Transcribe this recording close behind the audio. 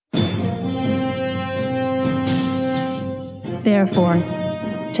Therefore,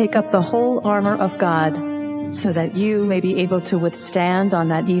 take up the whole armor of God, so that you may be able to withstand on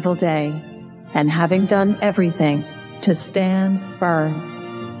that evil day, and having done everything, to stand firm.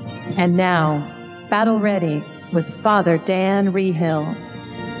 And now, Battle Ready with Father Dan Rehill.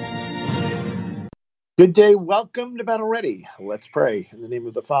 Good day. Welcome to Battle Ready. Let's pray. In the name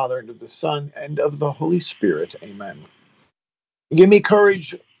of the Father, and of the Son, and of the Holy Spirit. Amen. Give me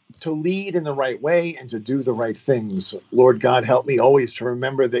courage to lead in the right way and to do the right things. Lord God, help me always to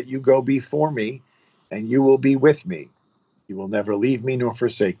remember that you go before me and you will be with me. You will never leave me nor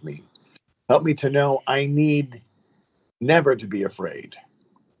forsake me. Help me to know I need never to be afraid.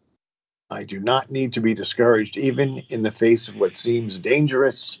 I do not need to be discouraged, even in the face of what seems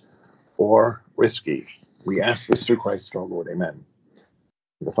dangerous or risky. We ask this through Christ our Lord. Amen.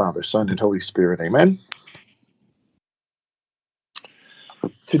 The Father, Son, and Holy Spirit. Amen.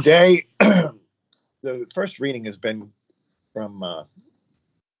 Today, the first reading has been from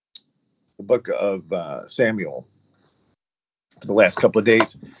the book of Samuel for the last couple of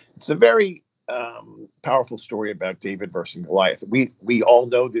days. It's a very powerful story about David versus Goliath. We all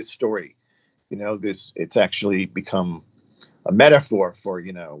know this story. You know, it's actually become a metaphor for,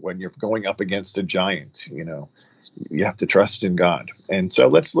 when you're going up against a giant, you have to trust in God. And so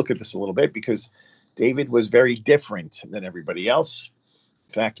let's look at this a little bit, because David was very different than everybody else.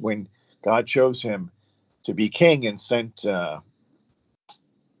 In fact, when God chose him to be king and sent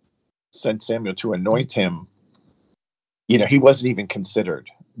Samuel to anoint him, he wasn't even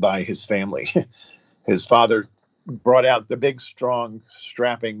considered by his family. His father brought out the big, strong,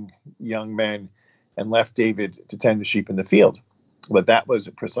 strapping young men and left David to tend the sheep in the field. But that was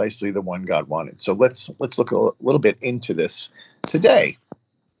precisely the one God wanted. So let's look a little bit into this today.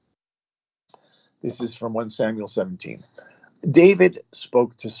 This is from 1 Samuel 17. David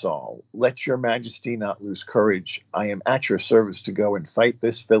spoke to Saul, "Let your majesty not lose courage. I am at your service to go and fight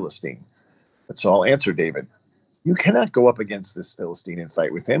this Philistine." But Saul answered David, "You cannot go up against this Philistine and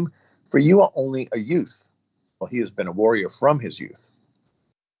fight with him, for you are only a youth, while he has been a warrior from his youth."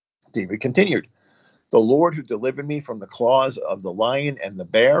 David continued, "The Lord who delivered me from the claws of the lion and the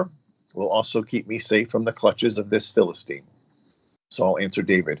bear will also keep me safe from the clutches of this Philistine." Saul answered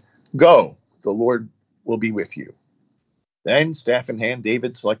David, "Go, the Lord will be with you." Then, staff in hand,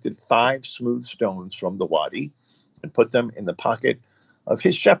 David selected 5 smooth stones from the wadi and put them in the pocket of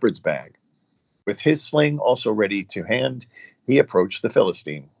his shepherd's bag. With his sling also ready to hand, he approached the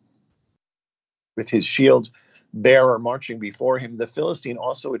Philistine. With his shield bearer marching before him, the Philistine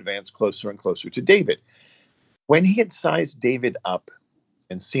also advanced closer and closer to David. When he had sized David up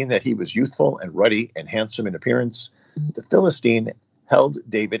and seen that he was youthful and ruddy and handsome in appearance, the Philistine held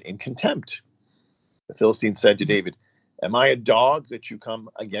David in contempt. The Philistine said to David, "Am I a dog that you come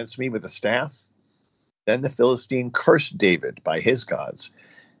against me with a staff?" Then the Philistine cursed David by his gods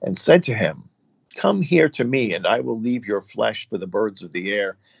and said to him, "Come here to me, and I will leave your flesh for the birds of the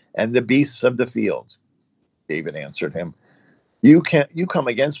air and the beasts of the field." David answered him, You come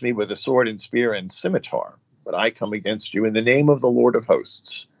against me with a sword and spear and scimitar, but I come against you in the name of the Lord of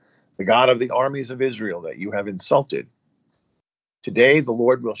hosts, the God of the armies of Israel that you have insulted. Today the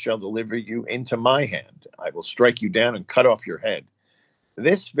Lord shall deliver you into my hand. I will strike you down and cut off your head.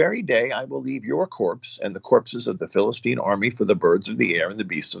 This very day I will leave your corpse and the corpses of the Philistine army for the birds of the air and the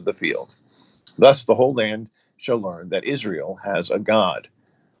beasts of the field. Thus the whole land shall learn that Israel has a God.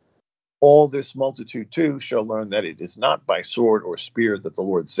 All this multitude too shall learn that it is not by sword or spear that the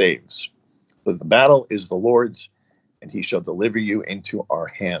Lord saves. For the battle is the Lord's, and he shall deliver you into our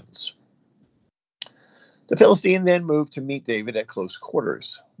hands. The Philistine then moved to meet David at close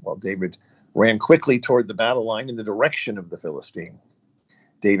quarters, while David ran quickly toward the battle line in the direction of the Philistine.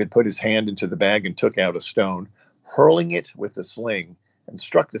 David put his hand into the bag and took out a stone, hurling it with the sling, and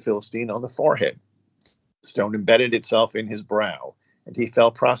struck the Philistine on the forehead. The stone embedded itself in his brow, and he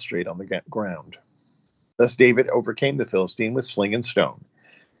fell prostrate on the ground. Thus David overcame the Philistine with sling and stone.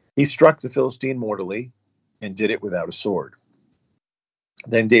 He struck the Philistine mortally, and did it without a sword.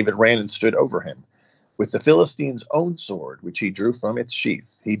 Then David ran and stood over him. With the Philistine's own sword, which he drew from its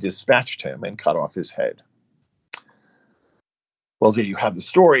sheath, he dispatched him and cut off his head. Well, there you have the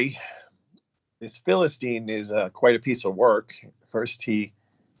story. This Philistine is quite a piece of work. First, he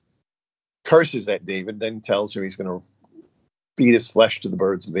curses at David, then tells him he's going to feed his flesh to the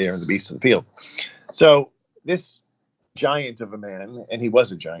birds of the air and the beasts of the field. So this giant of a man, and he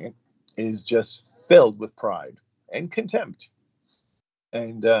was a giant, is just filled with pride and contempt.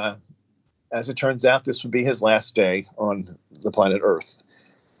 And as it turns out, this would be his last day on the planet Earth.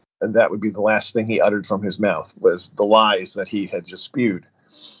 And that would be the last thing he uttered from his mouth, was the lies that he had just spewed.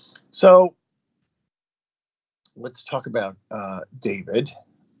 So let's talk about David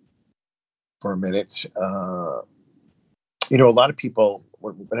for a minute. A lot of people,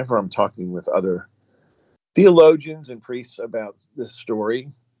 whenever I'm talking with other theologians and priests about this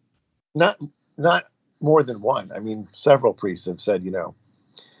story, not more than one. I mean, several priests have said,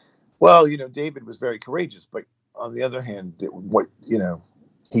 David was very courageous, but on the other hand,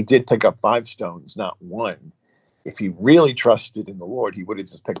 he did pick up 5 stones, not one. If he really trusted in the Lord, he would have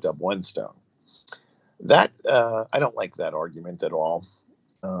just picked up 1 stone. That I don't like that argument at all.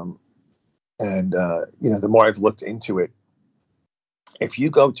 The more I've looked into it, if you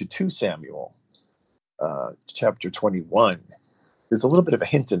go to 2 Samuel, chapter 21, there's a little bit of a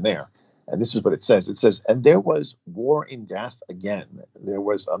hint in there. And this is what it says. It says, "And there was war in Gath again. There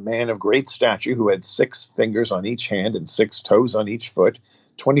was a man of great stature who had 6 fingers on each hand and 6 toes on each foot,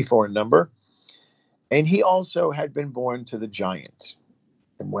 24 in number. And he also had been born to the giant.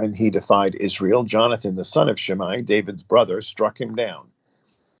 And when he defied Israel, Jonathan, the son of Shimei, David's brother, struck him down.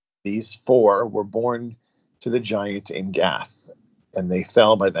 These 4 were born to the giant in Gath, and they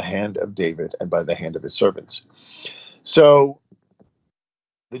fell by the hand of David and by the hand of his servants." So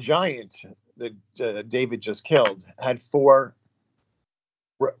the giant that David just killed had 4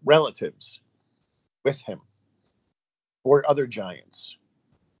 relatives with him, 4 other giants.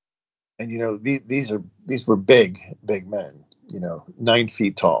 And, these were big men, 9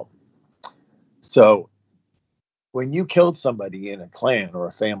 feet tall. So when you killed somebody in a clan or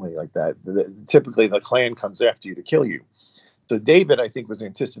a family like that, typically the clan comes after you to kill you. So David, I think, was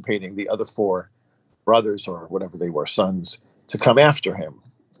anticipating the other 4 brothers or whatever they were, sons, to come after him.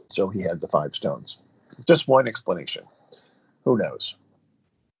 So he had the 5 stones. Just one explanation. Who knows?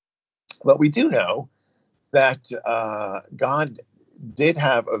 But we do know that God did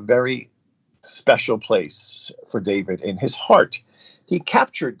have a very special place for David in his heart. He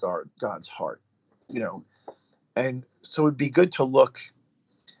captured God's heart, And so it'd be good to look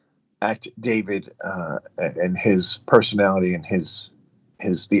at David and his personality and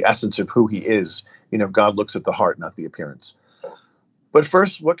the essence of who he is. God looks at the heart, not the appearance. But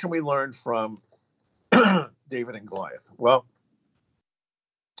first, what can we learn from David and Goliath? Well,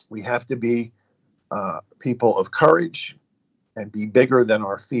 we have to be people of courage and be bigger than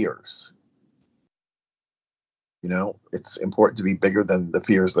our fears. It's important to be bigger than the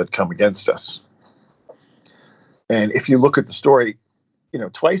fears that come against us. And if you look at the story,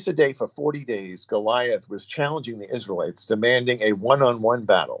 twice a day for 40 days, Goliath was challenging the Israelites, demanding a one-on-one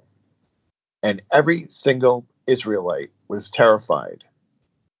battle. And every single Israelite was terrified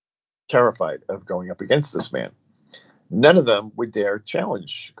of going up against this man. None of them would dare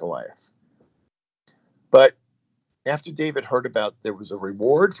challenge Goliath. But after David heard about there was a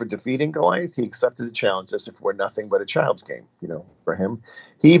reward for defeating Goliath, he accepted the challenge as if it were nothing but a child's game, for him.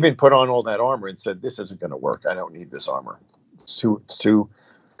 He even put on all that armor and said, "This isn't going to work. I don't need this armor. It's too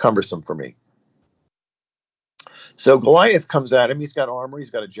cumbersome for me." So Goliath comes at him. He's got armor. He's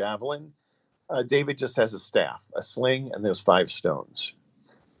got a javelin. David just has a staff, a sling, and there's 5 stones.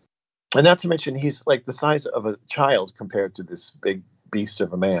 And not to mention, he's like the size of a child compared to this big beast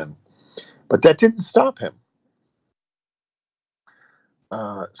of a man. But that didn't stop him.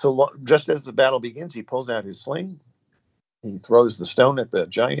 So just as the battle begins, he pulls out his sling. He throws the stone at the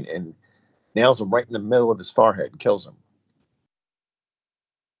giant and nails him right in the middle of his forehead and kills him.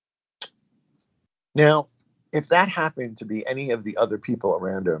 Now, if that happened to be any of the other people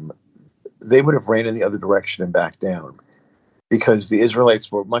around him, they would have ran in the other direction and backed down, because the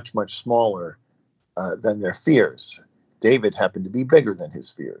Israelites were much, much smaller than their fears. David happened to be bigger than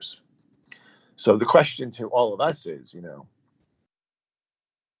his fears. So the question to all of us is,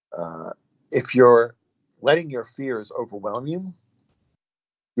 if you're letting your fears overwhelm you,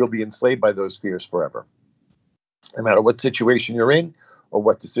 you'll be enslaved by those fears forever, no matter what situation you're in or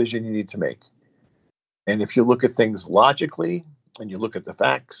what decision you need to make. And if you look at things logically and you look at the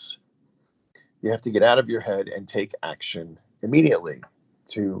facts, you have to get out of your head and take action immediately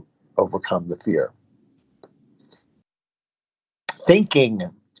to overcome the fear. Thinking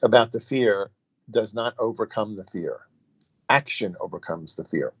about the fear does not overcome the fear. Action overcomes the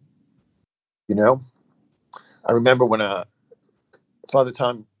fear. I remember when Father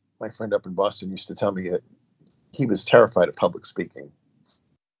Tom, my friend up in Boston, used to tell me that he was terrified of public speaking.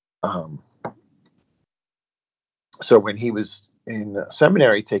 So when he was in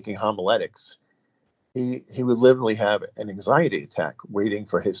seminary taking homiletics, he would literally have an anxiety attack waiting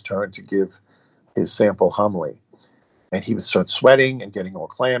for his turn to give his sample homily. And he would start sweating and getting all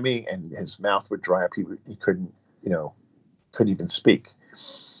clammy, and his mouth would dry up. He couldn't even speak.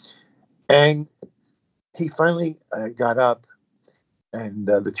 And he finally got up, and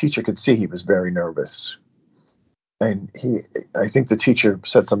the teacher could see he was very nervous. And I think the teacher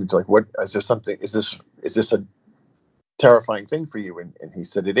said something like, "What is there something? Is this a terrifying thing for you?" And he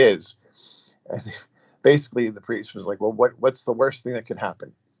said, "It is." And basically, the priest was like, "Well, what's the worst thing that could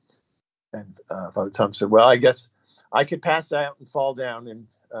happen?" And Father Tom said, "Well, I guess I could pass out and fall down and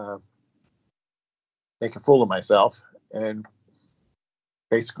make a fool of myself." And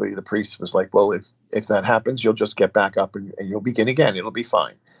basically, the priest was like, "Well, if that happens, you'll just get back up and you'll begin again. It'll be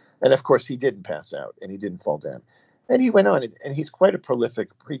fine." And of course, he didn't pass out and he didn't fall down. And he went on, and he's quite a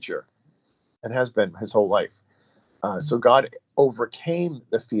prolific preacher and has been his whole life. So God overcame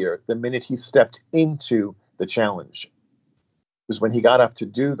the fear the minute he stepped into the challenge. It was when he got up to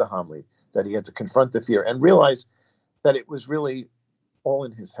do the homily that he had to confront the fear and realize that it was really all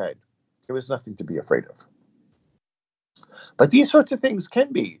in his head. There was nothing to be afraid of. But these sorts of things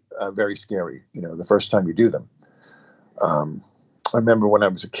can be very scary, the first time you do them. I remember when I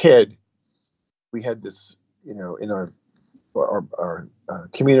was a kid, we had this, in our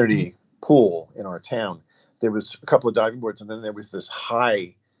community pool in our town. There was a couple of diving boards, and then there was this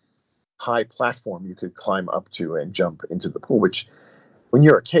high platform you could climb up to and jump into the pool, which when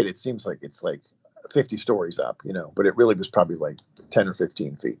you're a kid, it seems like it's like 50 stories up, but it really was probably like 10 or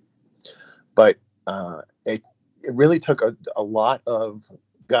 15 feet. But it really took a lot of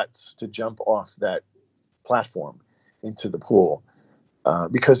guts to jump off that platform into the pool.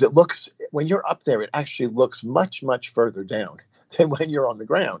 Because when you're up there, it actually looks much, much further down than when you're on the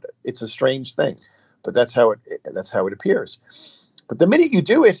ground. It's a strange thing, but that's how it appears. But the minute you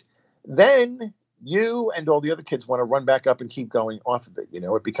do it, then you and all the other kids want to run back up and keep going off of it.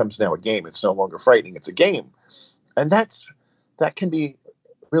 It becomes now a game. It's no longer frightening. It's a game. And that can be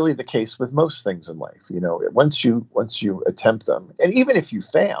really the case with most things in life. Once you attempt them, and even if you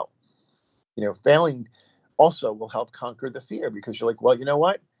fail, failing also will help conquer the fear, because you're like, well, you know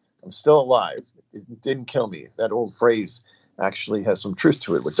what? I'm still alive. It didn't kill me. That old phrase actually has some truth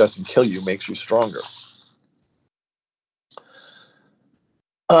to it. What doesn't kill you makes you stronger.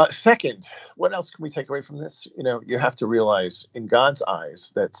 Second, what else can we take away from this? You have to realize in God's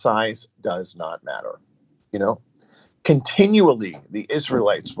eyes that size does not matter. Continually, the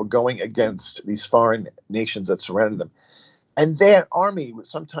Israelites were going against these foreign nations that surrounded them. And their army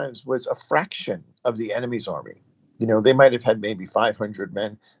sometimes was a fraction of the enemy's army. They might have had maybe 500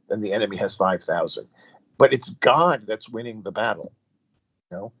 men, then the enemy has 5,000. But it's God that's winning the battle.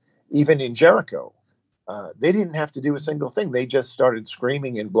 Even in Jericho, they didn't have to do a single thing. They just started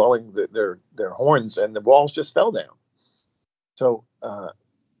screaming and blowing their horns, and the walls just fell down. So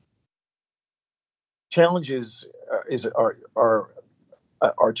challenges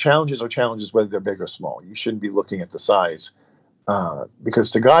are challenges whether they're big or small. You shouldn't be looking at the size. Because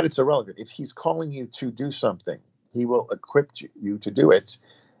to God, it's irrelevant. If he's calling you to do something, he will equip you to do it,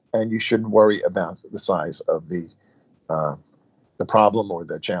 and you shouldn't worry about the size of the problem or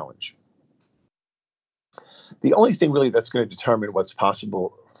the challenge. The only thing really that's going to determine what's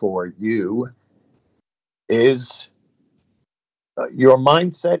possible for you is your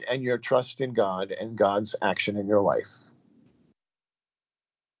mindset and your trust in God and God's action in your life.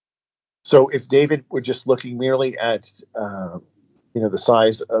 So if David were just looking merely at the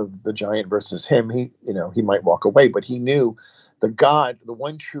size of the giant versus him, he might walk away, but he knew the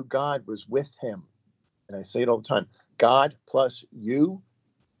one true God was with him. And I say it all the time, God plus you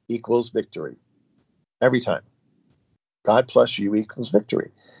equals victory. Every time. God plus you equals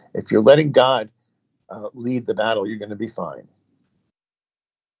victory. If you're letting God lead the battle, you're going to be fine.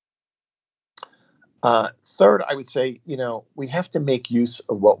 Third, I would say, we have to make use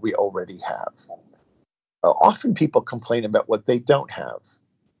of what we already have. Often people complain about what they don't have.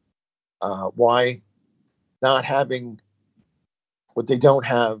 Why not having what they don't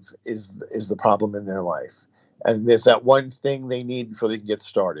have is the problem in their life. And there's that one thing they need before they can get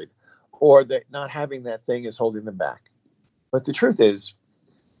started. Or that not having that thing is holding them back. But the truth is,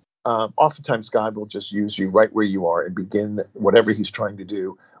 oftentimes God will just use you right where you are and begin whatever he's trying to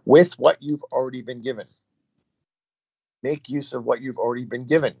do with what you've already been given. Make use of what you've already been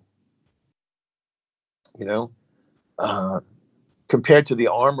given. Compared to the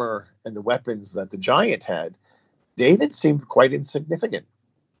armor and the weapons that the giant had, David seemed quite insignificant.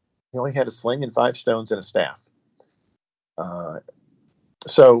 He only had a sling and 5 stones and a staff.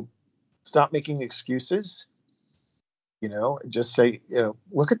 So stop making excuses. Just say,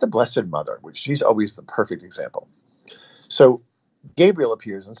 look at the Blessed Mother, which she's always the perfect example. So Gabriel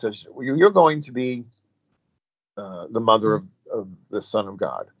appears and says, you're going to be the mother of the Son of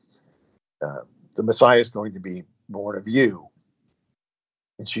God. The Messiah is going to be born of you.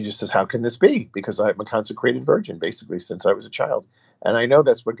 And she just says, how can this be? Because I'm a consecrated virgin, basically, since I was a child. And I know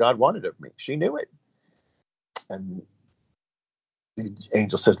that's what God wanted of me. She knew it. And the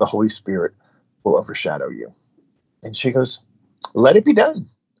angel says, the Holy Spirit will overshadow you. And she goes, let it be done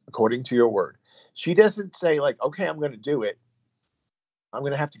according to your word. She doesn't say like, okay, I'm going to do it. I'm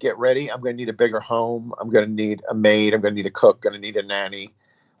going to have to get ready. I'm going to need a bigger home. I'm going to need a maid. I'm going to need a cook. Going to need a nanny,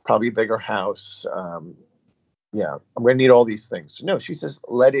 probably a bigger house. Yeah, I'm going to need all these things. No, she says,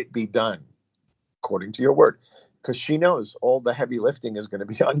 let it be done according to your word. Because she knows all the heavy lifting is going to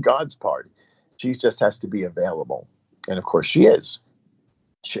be on God's part. She just has to be available. And of course she is.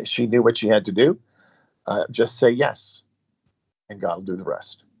 She knew what she had to do. Just say yes, and God will do the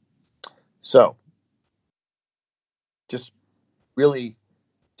rest. So just really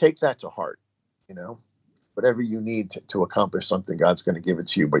take that to heart. Whatever you need to accomplish something, God's going to give it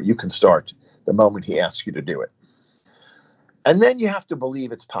to you, but you can start the moment he asks you to do it. And then you have to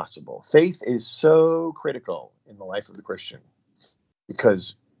believe it's possible. Faith is so critical in the life of the Christian,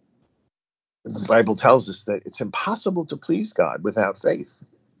 because the Bible tells us that it's impossible to please God without faith.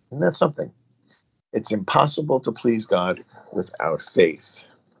 Isn't that something? It's impossible to please God without faith.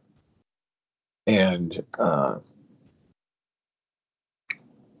 And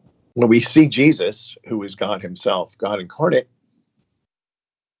when we see Jesus, who is God himself, God incarnate,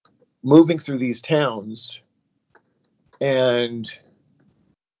 moving through these towns, and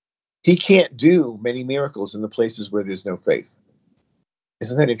he can't do many miracles in the places where there's no faith.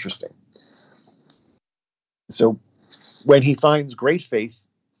 Isn't that interesting? So when he finds great faith,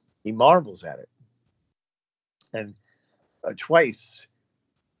 he marvels at it. And twice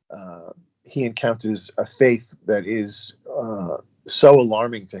he encounters a faith that is so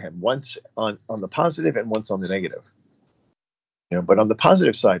alarming to him, once on the positive and once on the negative. But on the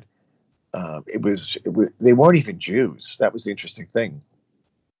positive side, it was they weren't even Jews. That was the interesting thing.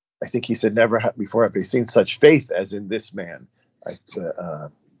 I think he said, never before have they seen such faith as in this man, like the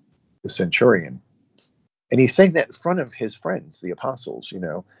centurion. And he's saying that in front of his friends, the apostles,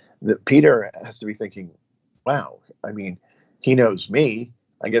 that Peter has to be thinking, wow, I mean, he knows me.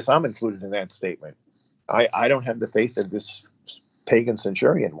 I guess I'm included in that statement. I don't have the faith of this pagan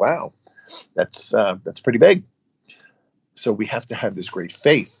centurion. Wow, that's pretty big. So we have to have this great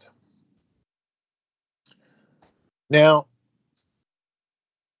faith. Now,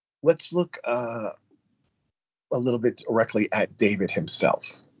 let's look a little bit directly at David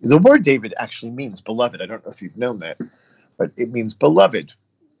himself. The word David actually means beloved. I don't know if you've known that, but it means beloved.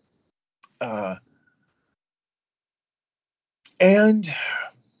 And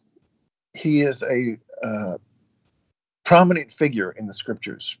he is a prominent figure in the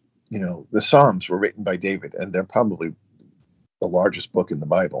scriptures. The Psalms were written by David, and they're probably the largest book in the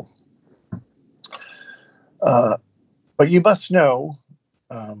Bible. But you must know,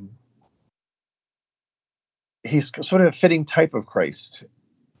 he's sort of a fitting type of Christ.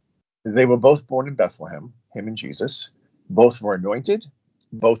 They were both born in Bethlehem, him and Jesus. Both were anointed,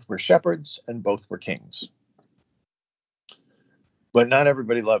 both were shepherds, and both were kings. But not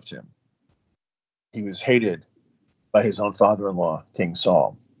everybody loved him. He was hated by his own father-in-law, King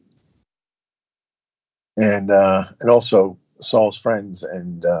Saul. And also Saul's friends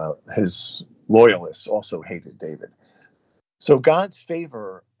and his loyalists also hated David. So God's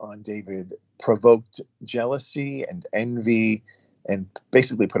favor on David provoked jealousy and envy and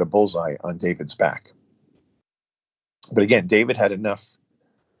basically put a bullseye on David's back. But again, David had enough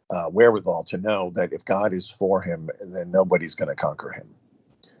wherewithal to know that if God is for him, then nobody's going to conquer him.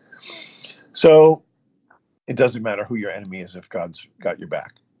 So it doesn't matter who your enemy is if God's got your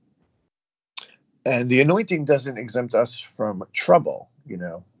back. And the anointing doesn't exempt us from trouble.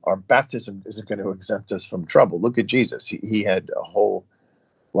 Our baptism isn't going to exempt us from trouble. Look at Jesus. He had a whole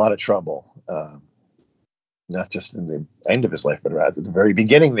lot of trouble, not just in the end of his life, but at the very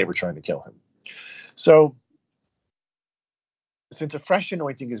beginning, they were trying to kill him. So since a fresh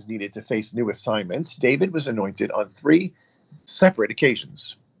anointing is needed to face new assignments, David was anointed on 3 separate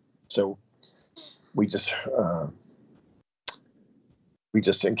occasions. So we just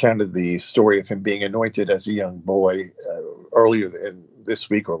encountered the story of him being anointed as a young boy earlier in this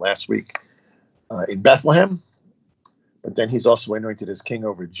week or last week in Bethlehem. But then he's also anointed as king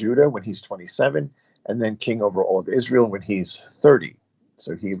over Judah when he's 27, and then king over all of Israel when he's 30.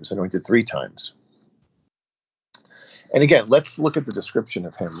 So he was anointed 3 times. And again, let's look at the description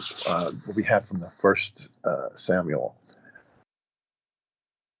of him that we have from the first Samuel.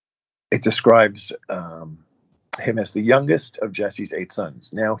 It describes him as the youngest of Jesse's 8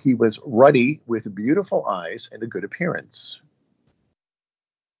 sons. Now he was ruddy with beautiful eyes and a good appearance.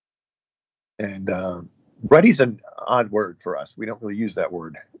 And ruddy's an odd word for us. We don't really use that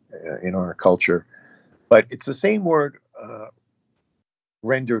word in our culture. But it's the same word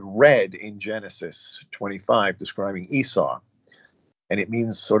rendered red in Genesis 25, describing Esau. And it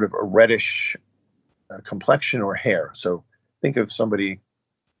means sort of a reddish complexion or hair. So think of somebody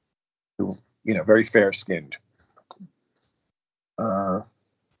who, very fair-skinned. And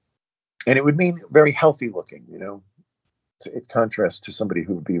it would mean very healthy looking, It contrasts to somebody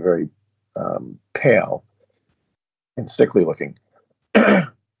who would be very pale and sickly looking.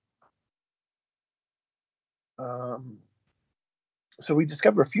 So we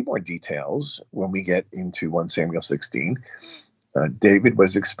discover a few more details when we get into 1 Samuel 16. David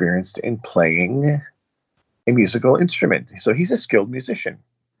was experienced in playing a musical instrument. So he's a skilled musician.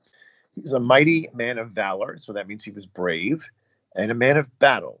 He's a mighty man of valor. So that means he was brave, and a man of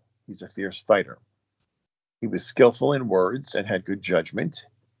battle. He's a fierce fighter. He was skillful in words and had good judgment.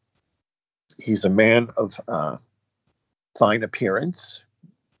 He's a man of fine appearance,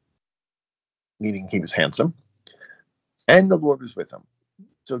 meaning he was handsome. And the Lord was with him.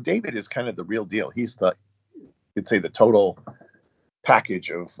 So David is kind of the real deal. He's you'd say, the total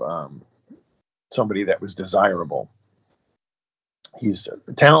package of somebody that was desirable. He's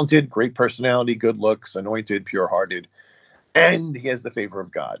talented, great personality, good looks, anointed, pure-hearted, and he has the favor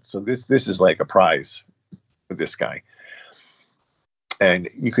of God. So this is like a prize for this guy. And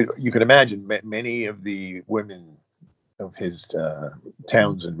you could imagine many of the women of his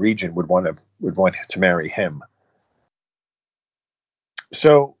towns and region would want to marry him.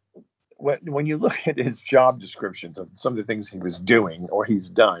 So when you look at his job descriptions of some of the things he was doing or he's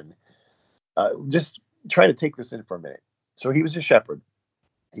done, just try to take this in for a minute. So he was a shepherd.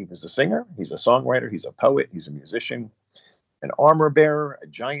 He was a singer. He's a songwriter. He's a poet. He's a musician, an armor bearer, a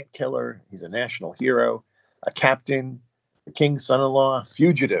giant killer. He's a national hero, a captain, a king's son-in-law,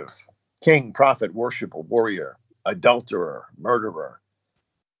 fugitive, king, prophet, worshiper, warrior, adulterer, murderer,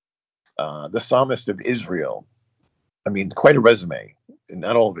 the psalmist of Israel. I mean, quite a resume, and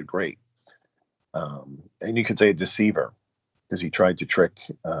not all of it great. And you could say a deceiver, because he tried to trick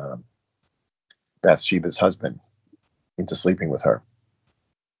Bathsheba's husband into sleeping with her.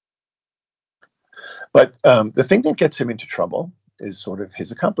 But the thing that gets him into trouble is sort of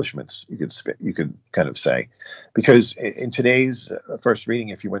his accomplishments, you could kind of say. Because in today's first reading,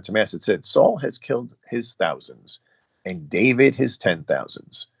 if you went to Mass, it said, Saul has killed his thousands, and David his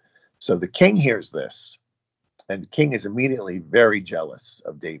 10,000s. So the king hears this, and the king is immediately very jealous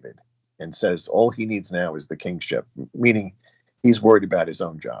of David and says all he needs now is the kingship, meaning he's worried about his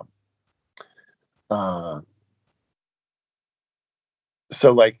own job.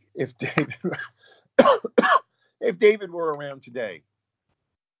 So like if David were around today,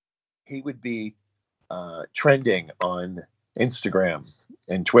 he would be trending on Instagram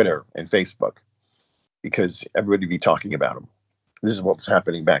and Twitter and Facebook, because everybody would be talking about him. This is what was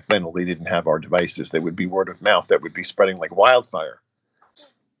happening back then. Well, they didn't have our devices. They would be word of mouth that would be spreading like wildfire.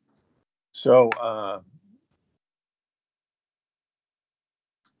 So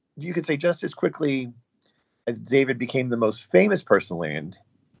you could say just as quickly as David became the most famous person in the land,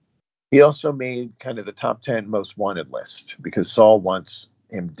 he also made kind of the top 10 most wanted list, because Saul wants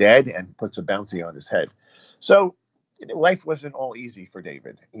him dead and puts a bounty on his head. So life wasn't all easy for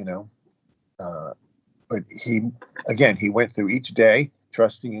David, but he went through each day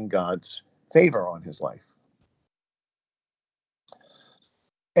trusting in God's favor on his life.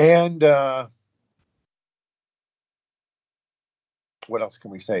 And what else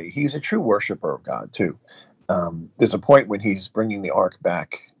can we say? He's a true worshiper of God too. There's a point when he's bringing the ark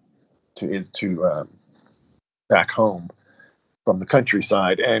back to back home from the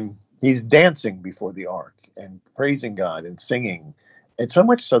countryside, and he's dancing before the ark and praising God and singing, and so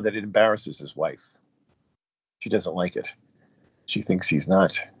much so that it embarrasses his wife. She doesn't like it. She thinks he's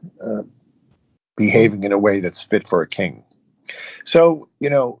not behaving in a way that's fit for a king. So,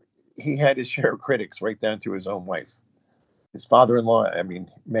 he had his share of critics, right down to his own wife. His father-in-law,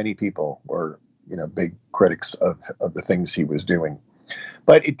 many people were, big critics of the things he was doing.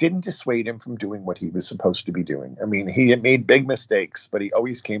 But it didn't dissuade him from doing what he was supposed to be doing. He had made big mistakes, but he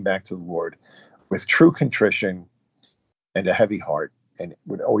always came back to the Lord with true contrition and a heavy heart, and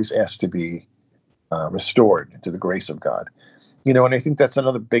would always ask to be restored to the grace of God. And I think that's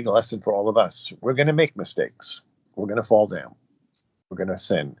another big lesson for all of us. We're going to make mistakes. We're going to fall down. We're going to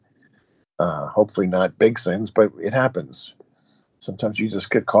sin. Hopefully not big sins, but it happens. Sometimes you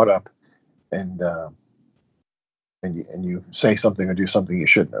just get caught up and you say something or do something you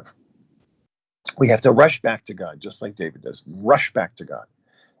shouldn't have. We have to rush back to God, just like David does. Rush back to God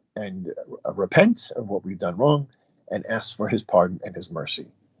and repent of what we've done wrong and ask for his pardon and his mercy.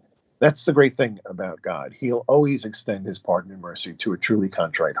 That's the great thing about God. He'll always extend his pardon and mercy to a truly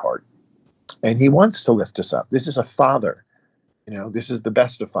contrite heart. And he wants to lift us up. This is a father This is the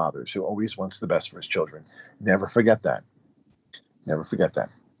best of fathers who always wants the best for his children. Never forget that. Never forget that.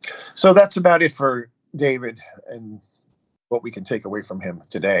 So that's about it for David and what we can take away from him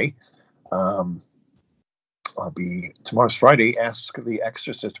today. Tomorrow's Friday, Ask the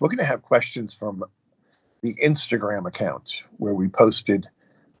Exorcist. We're going to have questions from the Instagram account where we posted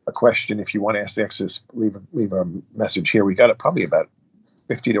a question. If you want to ask the Exorcist, leave a message here. We got probably about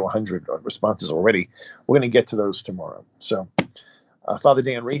 50 to 100 responses already. We're going to get to those tomorrow. So Father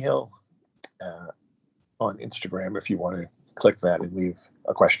Dan Rehill on Instagram, if you want to click that and leave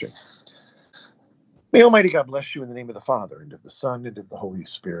a question. May Almighty God bless you in the name of the Father, and of the Son, and of the Holy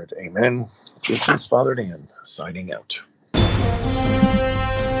Spirit. Amen. This is Father Dan signing out.